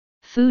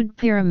Food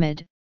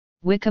pyramid,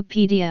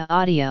 Wikipedia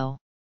audio.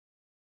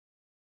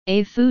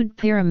 A food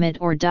pyramid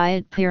or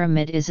diet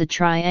pyramid is a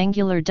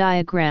triangular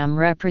diagram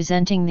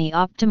representing the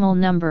optimal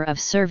number of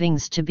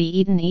servings to be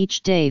eaten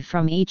each day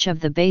from each of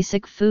the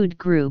basic food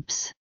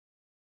groups.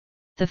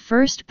 The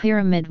first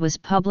pyramid was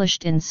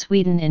published in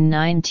Sweden in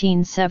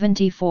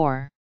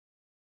 1974.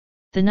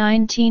 The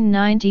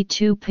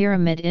 1992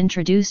 pyramid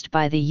introduced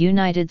by the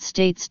United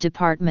States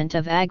Department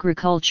of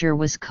Agriculture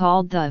was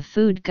called the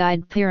Food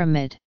Guide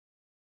Pyramid.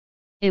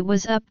 It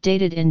was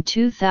updated in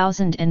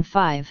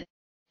 2005,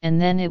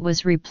 and then it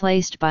was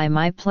replaced by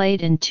My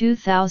Plate in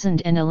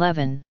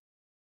 2011.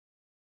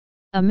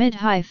 Amid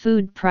high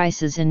food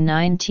prices in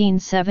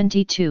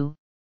 1972,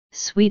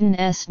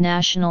 Sweden's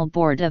National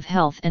Board of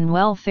Health and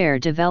Welfare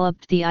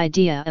developed the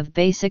idea of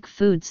basic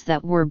foods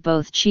that were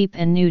both cheap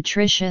and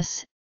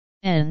nutritious,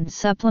 and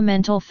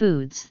supplemental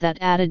foods that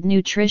added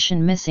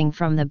nutrition missing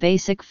from the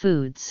basic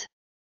foods.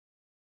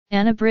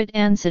 Anna-Britt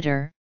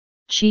Ansitter,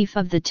 chief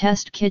of the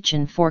test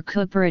kitchen for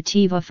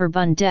Cooperativa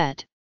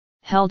Förbundet,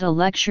 held a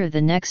lecture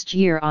the next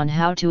year on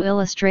how to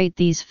illustrate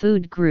these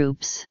food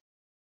groups.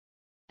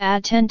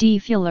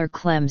 Attendee Fuller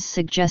Clems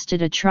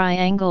suggested a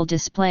triangle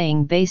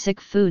displaying basic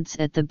foods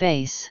at the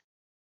base.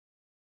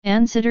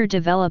 Ansitter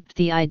developed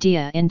the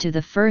idea into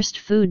the first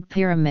food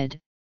pyramid,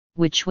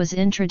 which was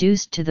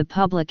introduced to the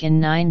public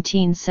in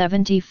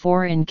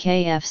 1974 in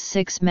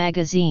KF6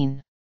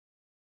 magazine.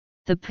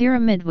 The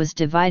pyramid was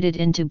divided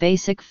into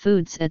basic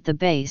foods at the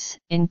base,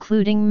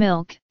 including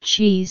milk,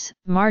 cheese,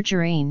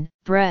 margarine,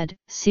 bread,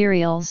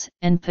 cereals,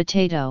 and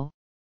potato,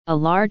 a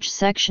large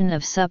section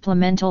of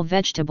supplemental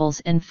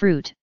vegetables and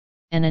fruit,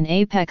 and an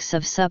apex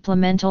of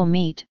supplemental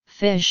meat,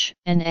 fish,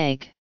 and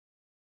egg.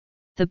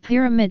 The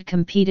pyramid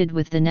competed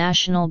with the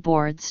National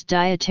Board's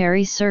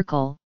Dietary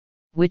Circle,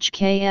 which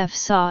KF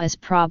saw as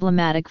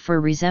problematic for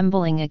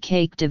resembling a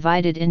cake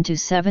divided into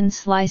 7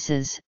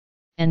 slices,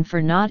 and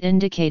for not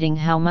indicating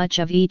how much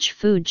of each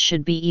food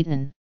should be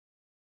eaten.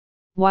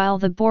 While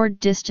the board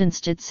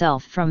distanced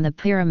itself from the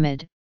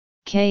pyramid,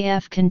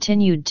 KF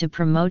continued to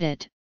promote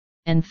it,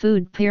 and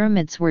food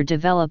pyramids were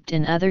developed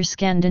in other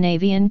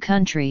Scandinavian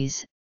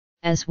countries,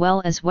 as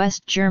well as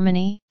West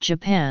Germany,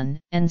 Japan,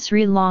 and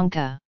Sri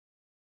Lanka.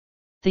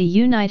 The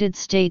United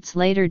States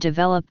later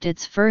developed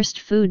its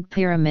first food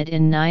pyramid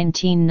in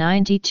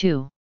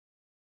 1992.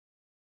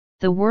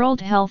 The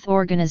World Health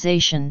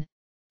Organization,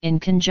 in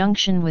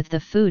conjunction with the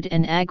Food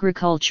and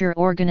Agriculture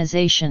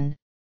Organization,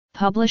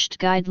 published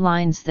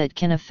guidelines that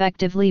can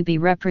effectively be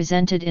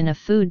represented in a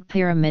food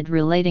pyramid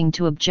relating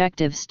to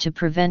objectives to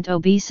prevent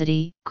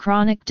obesity,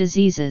 chronic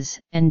diseases,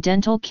 and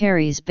dental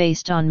caries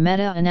based on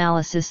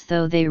meta-analysis,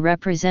 though they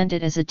represent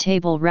it as a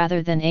table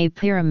rather than a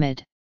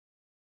pyramid.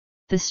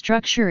 The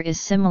structure is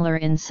similar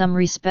in some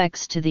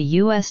respects to the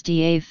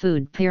USDA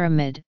food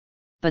pyramid,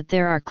 but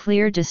there are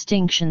clear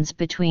distinctions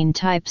between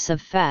types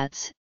of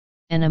fats,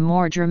 and a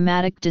more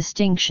dramatic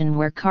distinction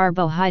where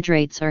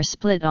carbohydrates are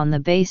split on the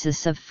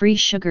basis of free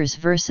sugars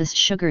versus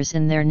sugars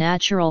in their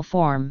natural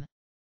form.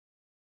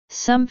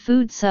 Some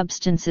food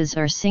substances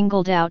are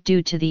singled out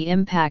due to the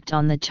impact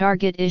on the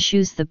target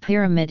issues the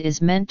pyramid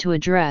is meant to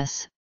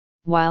address,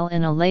 while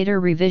in a later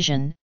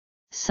revision,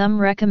 some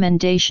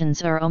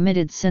recommendations are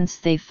omitted since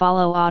they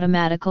follow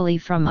automatically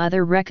from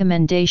other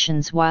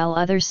recommendations while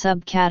other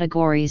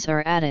subcategories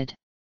are added.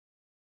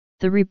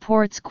 The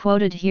reports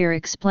quoted here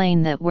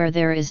explain that where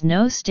there is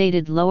no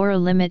stated lower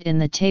limit in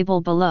the table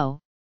below,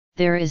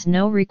 there is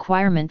no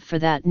requirement for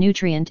that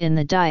nutrient in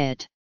the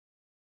diet.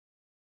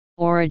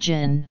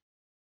 Origin.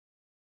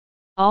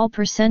 All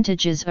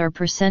percentages are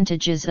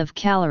percentages of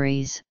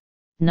calories,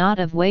 not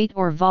of weight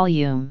or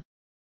volume.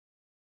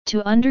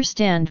 To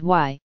understand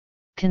why,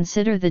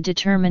 consider the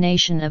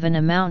determination of an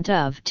amount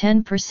of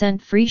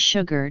 10% free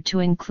sugar to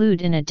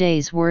include in a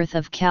day's worth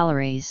of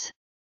calories.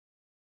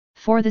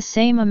 For the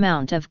same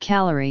amount of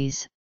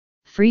calories,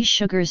 free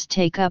sugars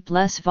take up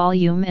less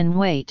volume and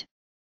weight,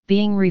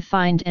 being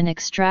refined and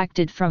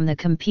extracted from the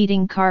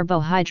competing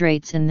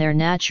carbohydrates in their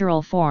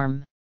natural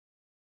form.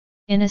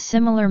 In a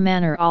similar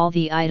manner, all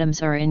the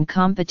items are in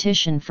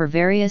competition for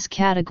various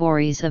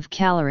categories of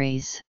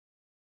calories.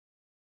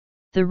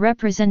 The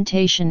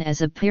representation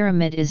as a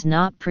pyramid is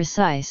not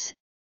precise,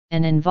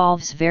 and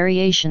involves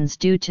variations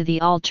due to the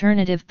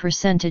alternative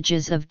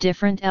percentages of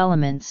different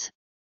elements,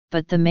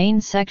 but the main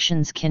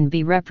sections can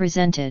be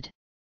represented.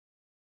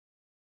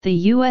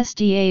 The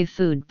USDA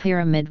food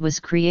pyramid was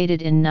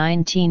created in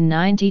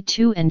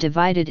 1992 and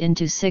divided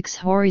into 6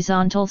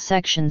 horizontal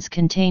sections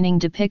containing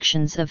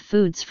depictions of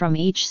foods from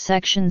each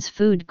section's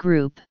food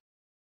group.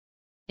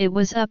 It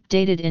was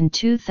updated in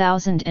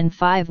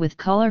 2005 with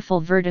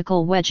colorful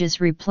vertical wedges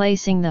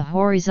replacing the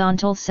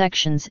horizontal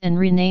sections and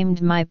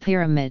renamed My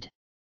Pyramid.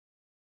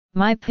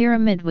 My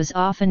Pyramid was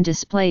often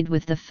displayed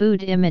with the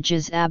food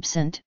images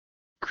absent,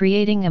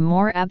 creating a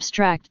more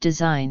abstract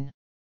design.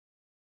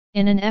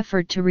 In an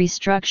effort to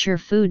restructure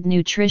food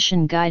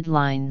nutrition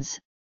guidelines,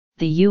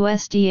 the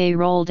USDA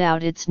rolled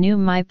out its new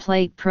My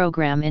Plate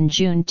program in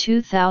June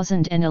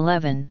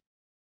 2011.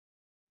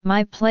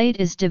 My plate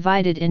is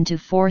divided into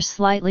 4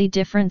 slightly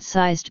different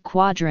sized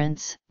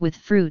quadrants, with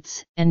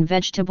fruits and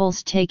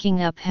vegetables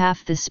taking up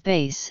half the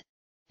space,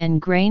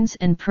 and grains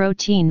and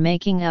protein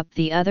making up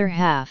the other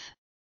half.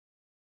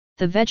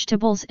 The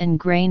vegetables and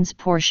grains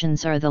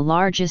portions are the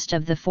largest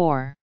of the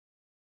 4.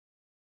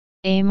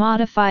 A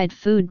modified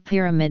food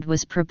pyramid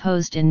was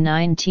proposed in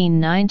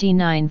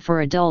 1999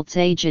 for adults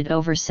aged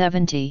over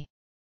 70.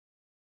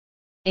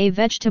 A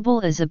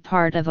vegetable is a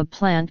part of a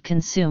plant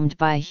consumed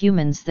by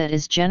humans that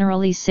is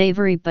generally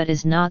savory but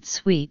is not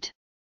sweet.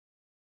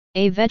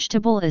 A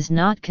vegetable is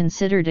not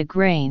considered a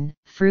grain,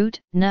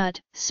 fruit,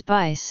 nut,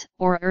 spice,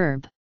 or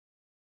herb.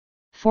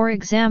 For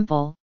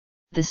example,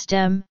 the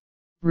stem,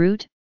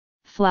 root,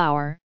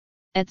 flower,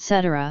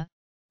 etc.,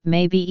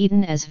 may be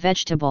eaten as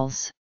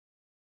vegetables.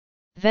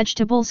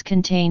 Vegetables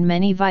contain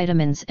many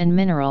vitamins and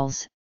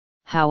minerals,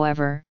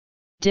 however,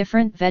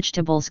 different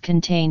vegetables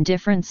contain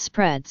different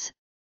spreads,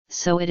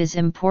 so it is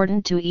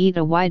important to eat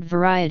a wide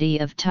variety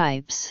of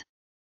types.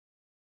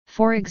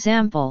 For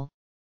example,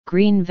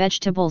 green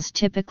vegetables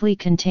typically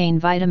contain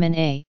vitamin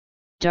A,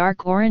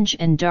 dark orange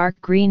and dark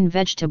green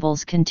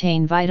vegetables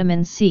contain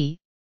vitamin C,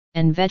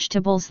 and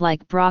vegetables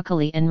like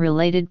broccoli and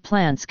related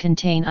plants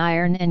contain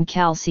iron and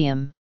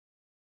calcium.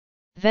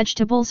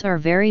 Vegetables are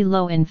very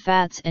low in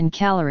fats and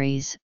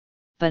calories,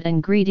 but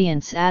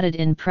ingredients added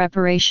in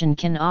preparation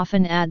can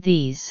often add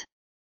these.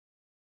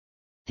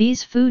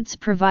 These foods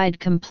provide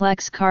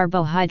complex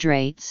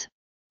carbohydrates,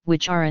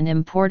 which are an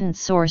important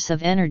source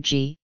of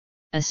energy,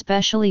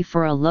 especially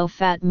for a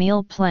low-fat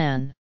meal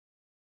plan.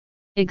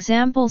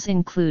 Examples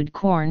include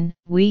corn,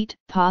 wheat,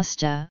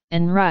 pasta,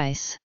 and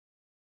rice.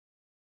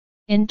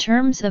 In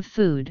terms of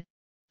food,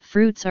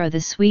 fruits are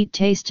the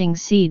sweet-tasting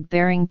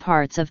seed-bearing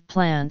parts of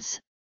plants,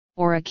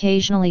 or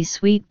occasionally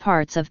sweet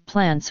parts of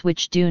plants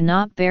which do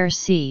not bear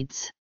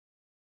seeds.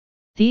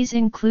 These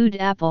include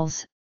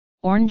apples,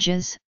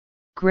 oranges,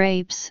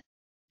 grapes,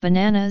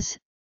 bananas,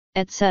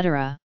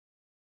 etc.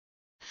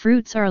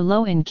 Fruits are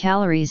low in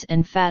calories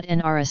and fat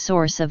and are a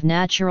source of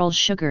natural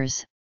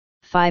sugars,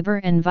 fiber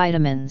and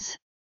vitamins.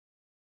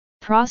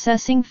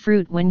 Processing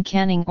fruit when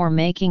canning or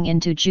making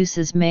into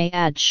juices may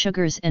add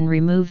sugars and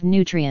remove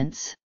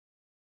nutrients.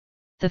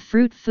 The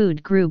fruit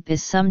food group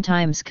is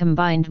sometimes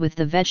combined with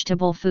the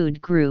vegetable food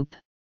group.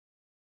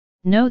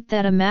 Note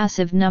that a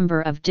massive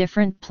number of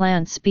different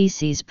plant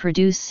species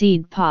produce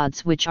seed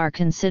pods which are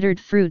considered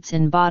fruits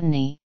in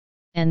botany,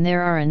 and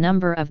there are a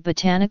number of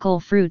botanical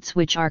fruits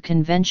which are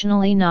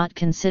conventionally not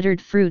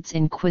considered fruits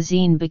in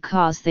cuisine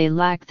because they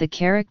lack the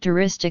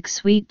characteristic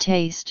sweet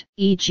taste,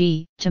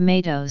 e.g.,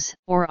 tomatoes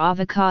or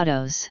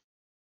avocados.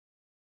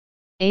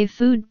 A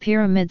food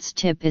pyramid's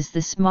tip is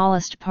the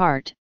smallest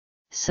part,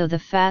 so the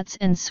fats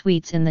and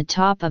sweets in the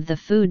top of the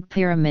food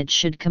pyramid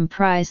should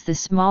comprise the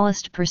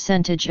smallest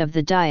percentage of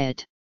the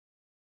diet.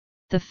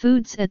 The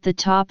foods at the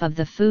top of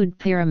the food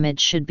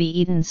pyramid should be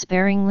eaten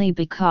sparingly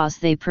because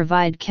they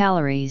provide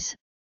calories,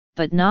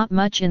 but not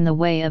much in the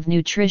way of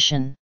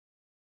nutrition.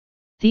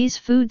 These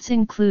foods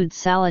include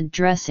salad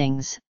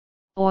dressings,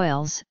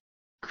 oils,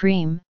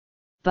 cream,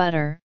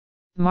 butter,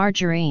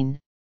 margarine,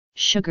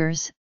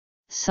 sugars,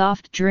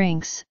 soft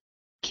drinks,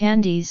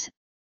 candies,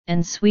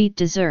 and sweet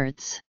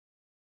desserts.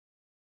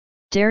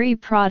 Dairy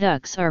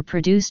products are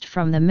produced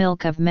from the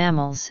milk of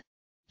mammals,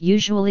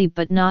 usually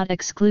but not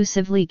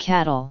exclusively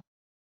cattle.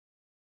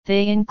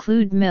 They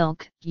include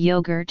milk,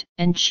 yogurt,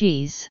 and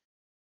cheese.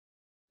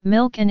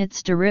 Milk and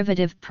its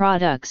derivative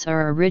products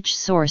are a rich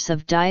source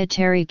of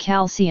dietary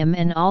calcium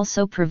and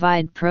also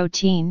provide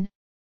protein,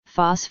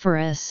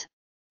 phosphorus,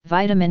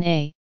 vitamin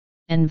A,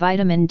 and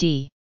vitamin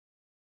D.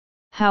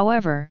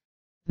 However,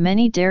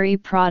 many dairy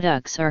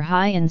products are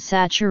high in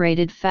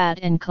saturated fat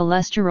and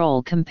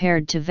cholesterol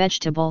compared to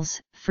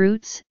vegetables,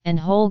 fruits, and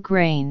whole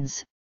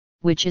grains,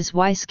 which is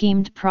why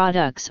skimmed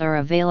products are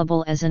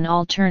available as an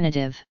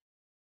alternative.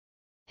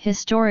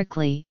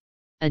 Historically,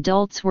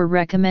 adults were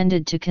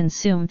recommended to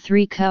consume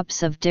 3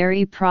 cups of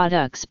dairy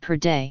products per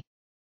day.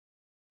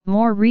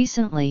 More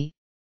recently,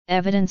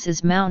 evidence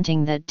is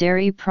mounting that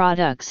dairy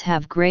products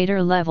have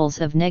greater levels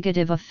of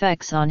negative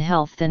effects on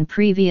health than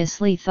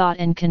previously thought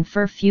and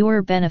confer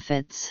fewer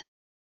benefits.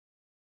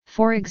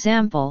 For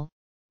example,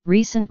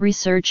 recent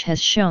research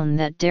has shown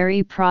that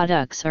dairy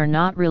products are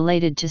not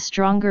related to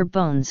stronger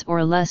bones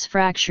or less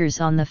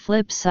fractures. On the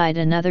flip side,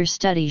 another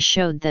study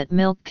showed that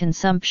milk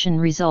consumption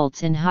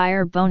results in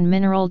higher bone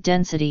mineral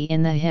density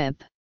in the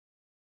hip.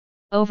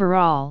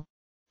 Overall,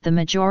 the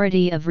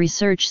majority of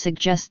research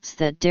suggests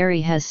that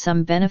dairy has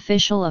some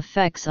beneficial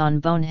effects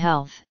on bone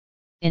health,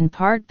 in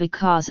part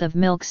because of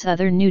milk's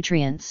other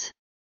nutrients.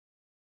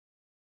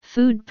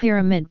 Food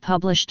pyramid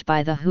published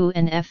by the WHO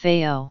and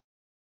FAO.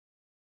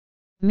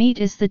 Meat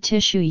is the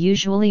tissue,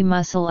 usually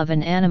muscle, of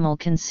an animal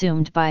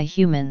consumed by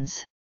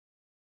humans.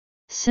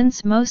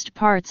 Since most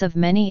parts of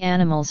many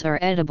animals are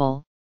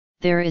edible,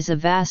 there is a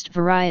vast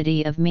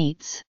variety of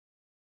meats.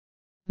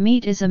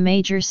 Meat is a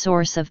major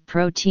source of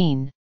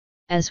protein,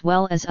 as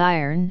well as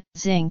iron,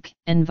 zinc,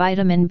 and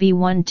vitamin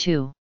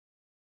B1-2.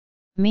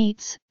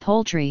 Meats,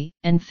 poultry,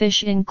 and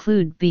fish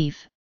include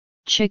beef,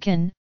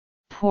 chicken,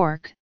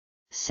 pork,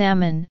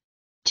 salmon,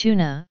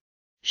 tuna,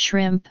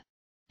 shrimp,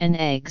 and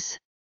eggs.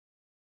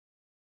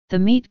 The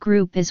meat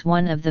group is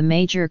one of the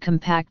major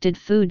compacted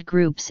food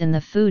groups in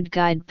the food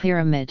guide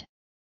pyramid.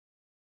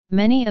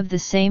 Many of the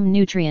same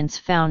nutrients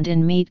found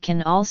in meat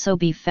can also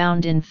be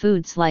found in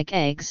foods like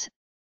eggs,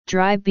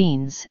 dry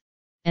beans,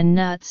 and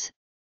nuts.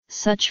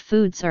 Such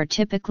foods are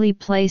typically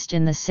placed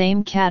in the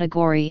same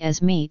category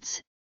as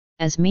meats,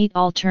 as meat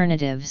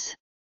alternatives.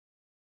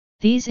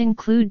 These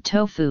include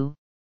tofu,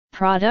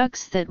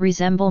 products that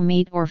resemble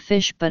meat or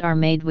fish but are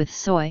made with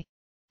soy,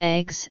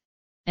 eggs,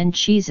 and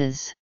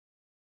cheeses.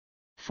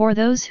 For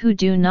those who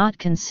do not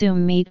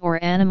consume meat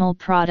or animal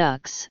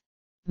products,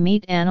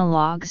 meat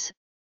analogs,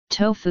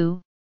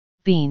 tofu,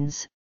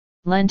 beans,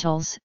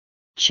 lentils,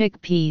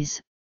 chickpeas,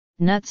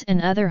 nuts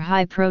and other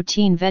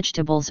high-protein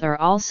vegetables are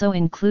also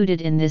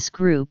included in this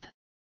group.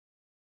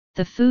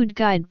 The food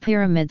guide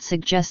pyramid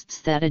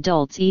suggests that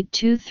adults eat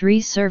 2-3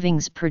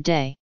 servings per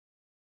day.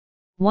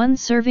 One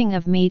serving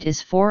of meat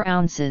is 4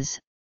 ounces,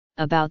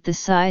 about the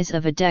size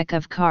of a deck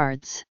of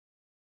cards.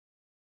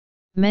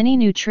 Many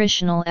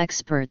nutritional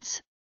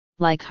experts,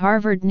 like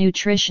Harvard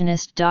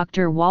nutritionist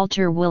Dr.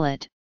 Walter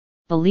Willett,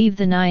 believe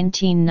the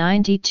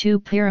 1992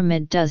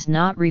 pyramid does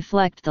not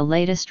reflect the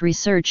latest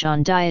research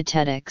on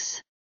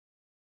dietetics.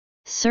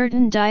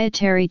 Certain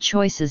dietary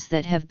choices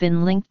that have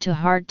been linked to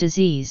heart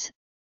disease,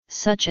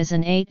 such as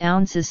an 8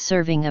 ounces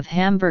serving of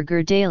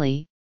hamburger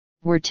daily,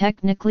 were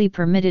technically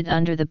permitted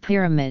under the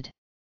pyramid.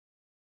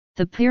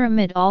 The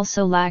pyramid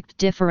also lacked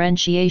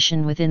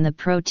differentiation within the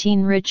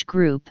protein-rich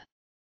group.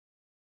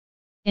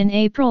 In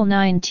April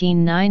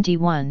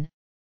 1991,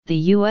 the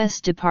U.S.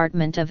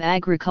 Department of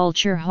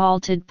Agriculture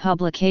halted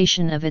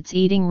publication of its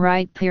Eating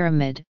Right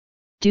Pyramid,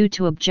 due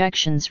to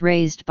objections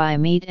raised by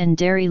meat and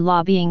dairy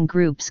lobbying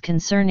groups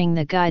concerning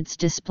the guide's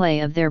display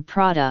of their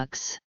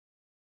products.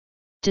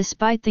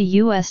 Despite the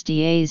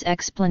USDA's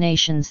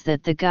explanations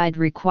that the guide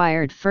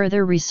required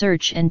further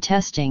research and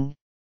testing,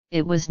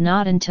 it was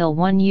not until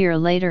 1 year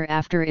later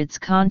after its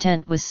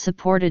content was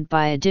supported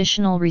by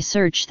additional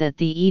research that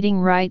the Eating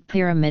Right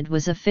Pyramid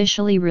was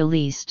officially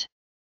released.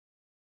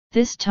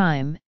 This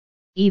time,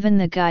 even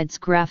the guide's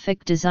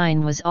graphic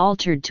design was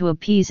altered to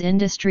appease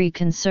industry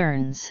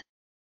concerns.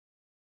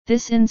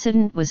 This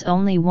incident was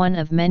only one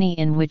of many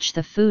in which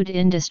the food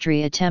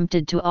industry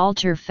attempted to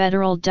alter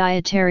federal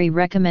dietary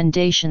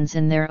recommendations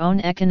in their own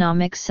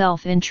economic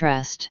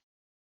self-interest.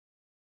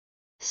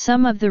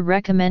 Some of the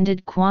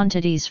recommended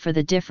quantities for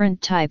the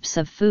different types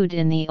of food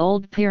in the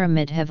old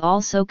pyramid have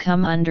also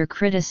come under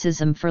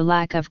criticism for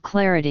lack of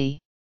clarity.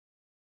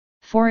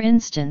 For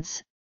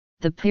instance,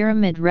 the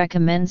pyramid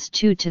recommends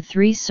 2 to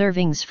 3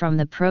 servings from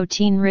the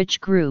protein-rich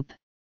group,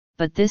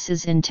 but this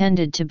is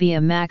intended to be a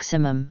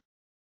maximum.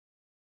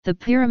 The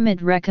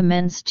pyramid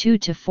recommends 2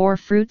 to 4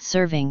 fruit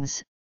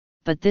servings,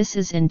 but this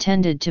is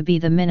intended to be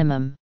the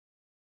minimum.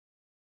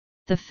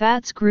 The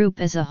fats group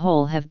as a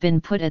whole have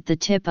been put at the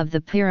tip of the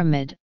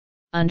pyramid,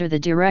 under the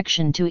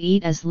direction to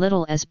eat as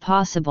little as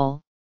possible,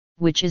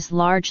 which is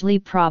largely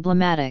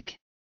problematic.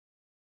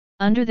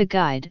 Under the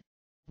guide,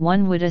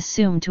 one would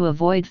assume to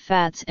avoid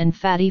fats and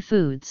fatty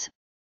foods,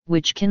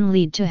 which can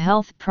lead to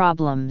health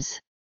problems.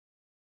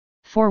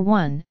 For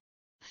one,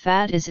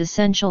 fat is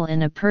essential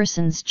in a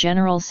person's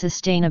general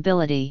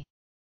sustainability.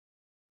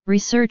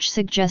 Research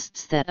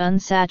suggests that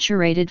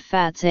unsaturated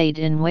fats aid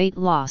in weight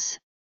loss,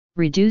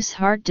 reduce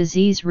heart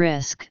disease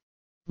risk,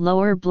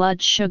 lower blood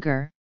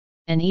sugar,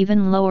 and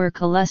even lower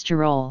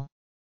cholesterol.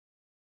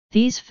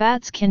 These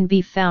fats can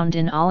be found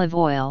in olive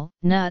oil,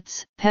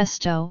 nuts,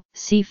 pesto,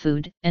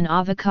 seafood, and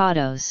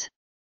avocados.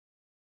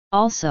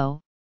 Also,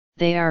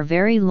 they are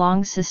very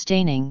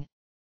long-sustaining,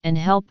 and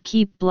help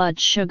keep blood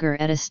sugar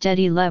at a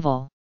steady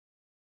level.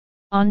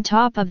 On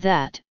top of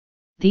that,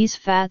 these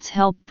fats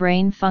help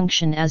brain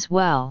function as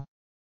well.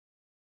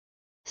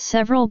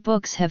 Several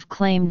books have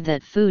claimed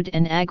that food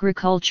and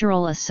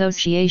agricultural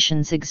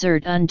associations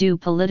exert undue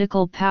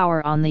political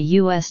power on the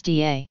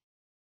USDA.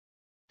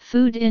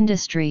 Food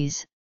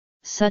industries,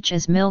 such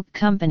as milk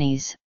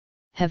companies,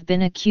 have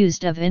been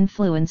accused of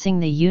influencing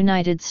the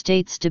United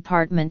States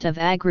Department of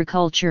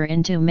Agriculture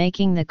into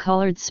making the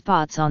colored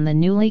spots on the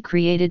newly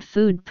created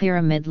food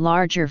pyramid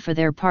larger for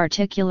their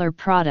particular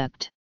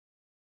product.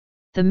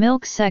 The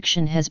milk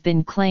section has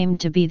been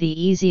claimed to be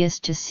the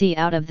easiest to see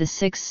out of the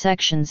 6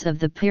 sections of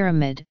the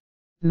pyramid,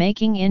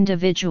 making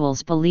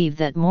individuals believe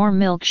that more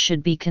milk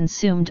should be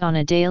consumed on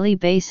a daily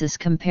basis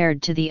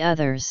compared to the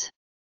others.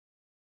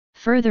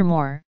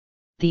 Furthermore,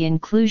 the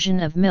inclusion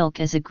of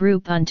milk as a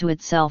group unto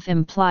itself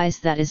implies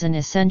that is an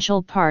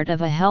essential part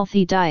of a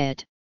healthy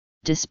diet,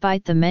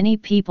 despite the many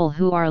people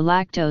who are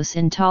lactose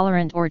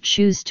intolerant or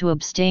choose to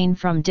abstain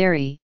from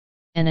dairy,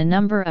 and a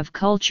number of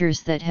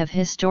cultures that have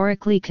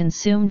historically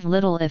consumed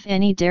little if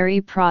any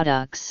dairy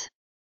products.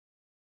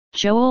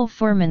 Joel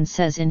Fuhrman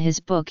says in his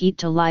book Eat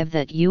to Live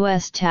that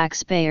U.S.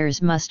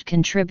 taxpayers must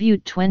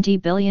contribute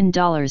 $20 billion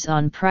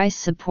on price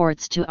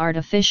supports to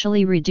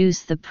artificially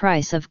reduce the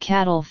price of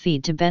cattle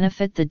feed to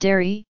benefit the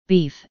dairy,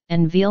 beef,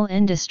 and veal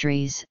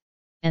industries,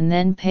 and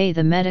then pay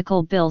the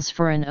medical bills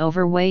for an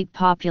overweight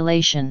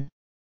population.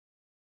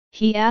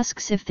 He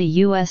asks if the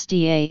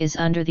USDA is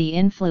under the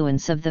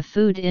influence of the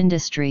food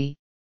industry,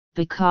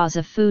 because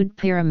a food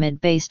pyramid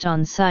based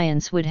on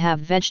science would have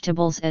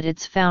vegetables at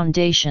its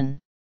foundation.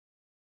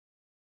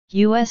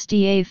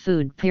 USDA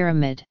Food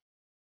Pyramid.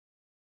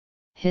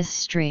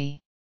 History.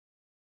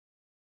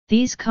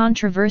 These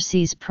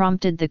controversies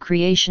prompted the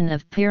creation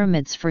of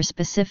pyramids for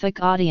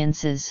specific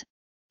audiences,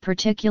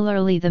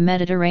 particularly the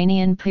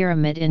Mediterranean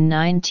Pyramid in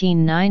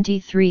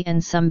 1993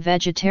 and some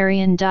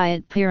vegetarian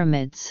diet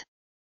pyramids.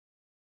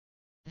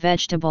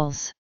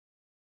 Vegetables,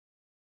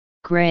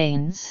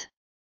 grains,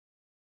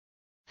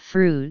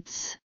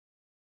 fruits,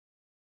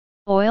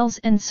 oils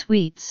and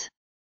sweets,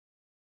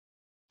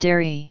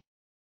 dairy.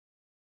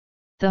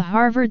 The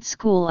Harvard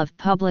School of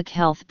Public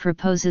Health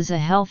proposes a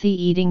healthy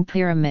eating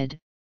pyramid,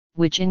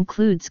 which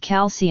includes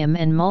calcium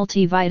and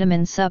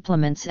multivitamin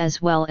supplements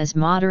as well as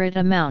moderate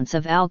amounts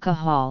of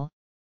alcohol,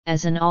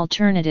 as an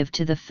alternative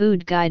to the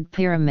food guide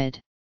pyramid.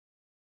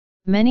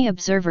 Many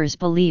observers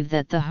believe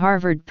that the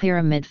Harvard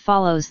Pyramid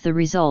follows the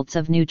results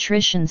of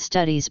nutrition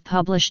studies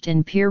published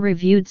in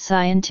peer-reviewed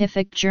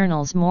scientific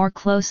journals more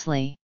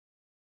closely.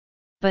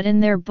 But in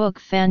their book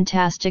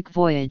Fantastic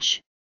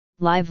Voyage,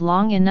 Live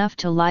Long Enough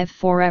to Live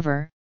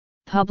Forever,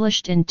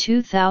 published in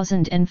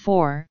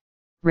 2004,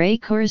 Ray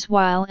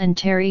Kurzweil and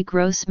Terry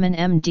Grossman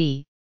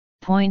MD,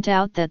 point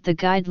out that the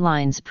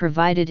guidelines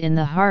provided in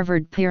the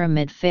Harvard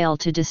Pyramid fail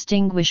to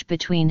distinguish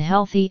between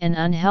healthy and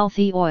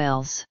unhealthy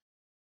oils.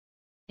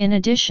 In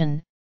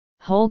addition,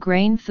 whole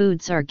grain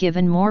foods are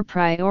given more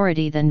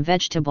priority than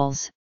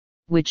vegetables,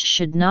 which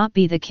should not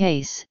be the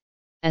case,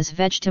 as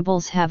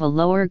vegetables have a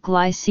lower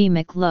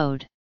glycemic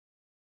load.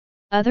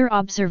 Other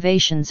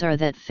observations are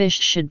that fish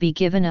should be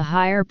given a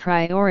higher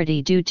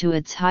priority due to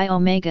its high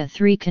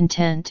omega-3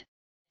 content,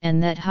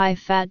 and that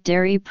high-fat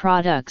dairy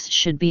products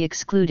should be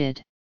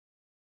excluded.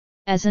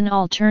 As an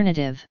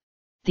alternative,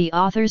 the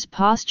authors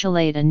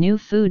postulate a new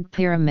food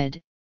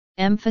pyramid,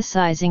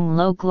 emphasizing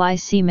low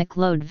glycemic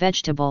load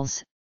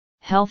vegetables,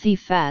 healthy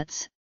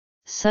fats,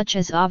 such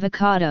as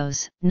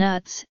avocados,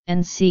 nuts,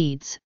 and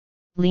seeds,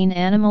 lean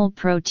animal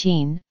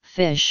protein,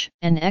 fish,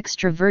 and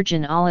extra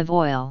virgin olive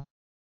oil.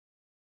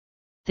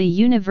 The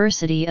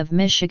University of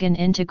Michigan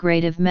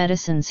Integrative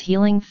Medicine's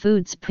Healing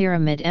Foods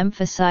Pyramid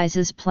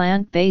emphasizes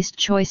plant-based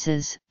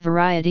choices,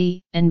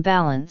 variety, and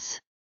balance.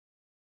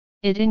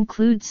 It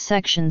includes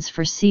sections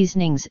for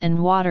seasonings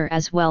and water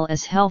as well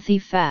as healthy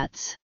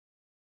fats.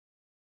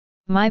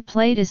 My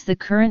Plate is the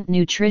current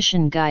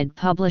nutrition guide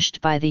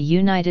published by the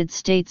United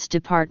States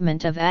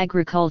Department of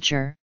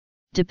Agriculture,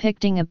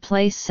 depicting a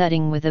place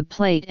setting with a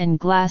plate and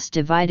glass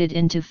divided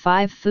into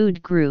 5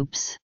 food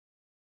groups.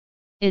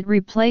 It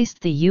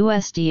replaced the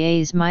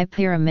USDA's My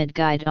Pyramid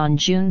Guide on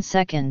June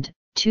 2,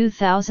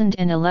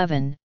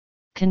 2011,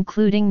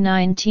 concluding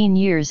 19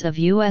 years of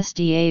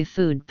USDA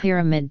food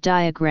pyramid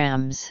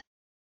diagrams.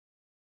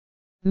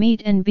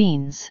 Meat and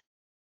beans.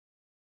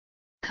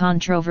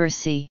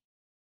 Controversy.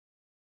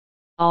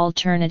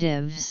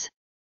 Alternatives.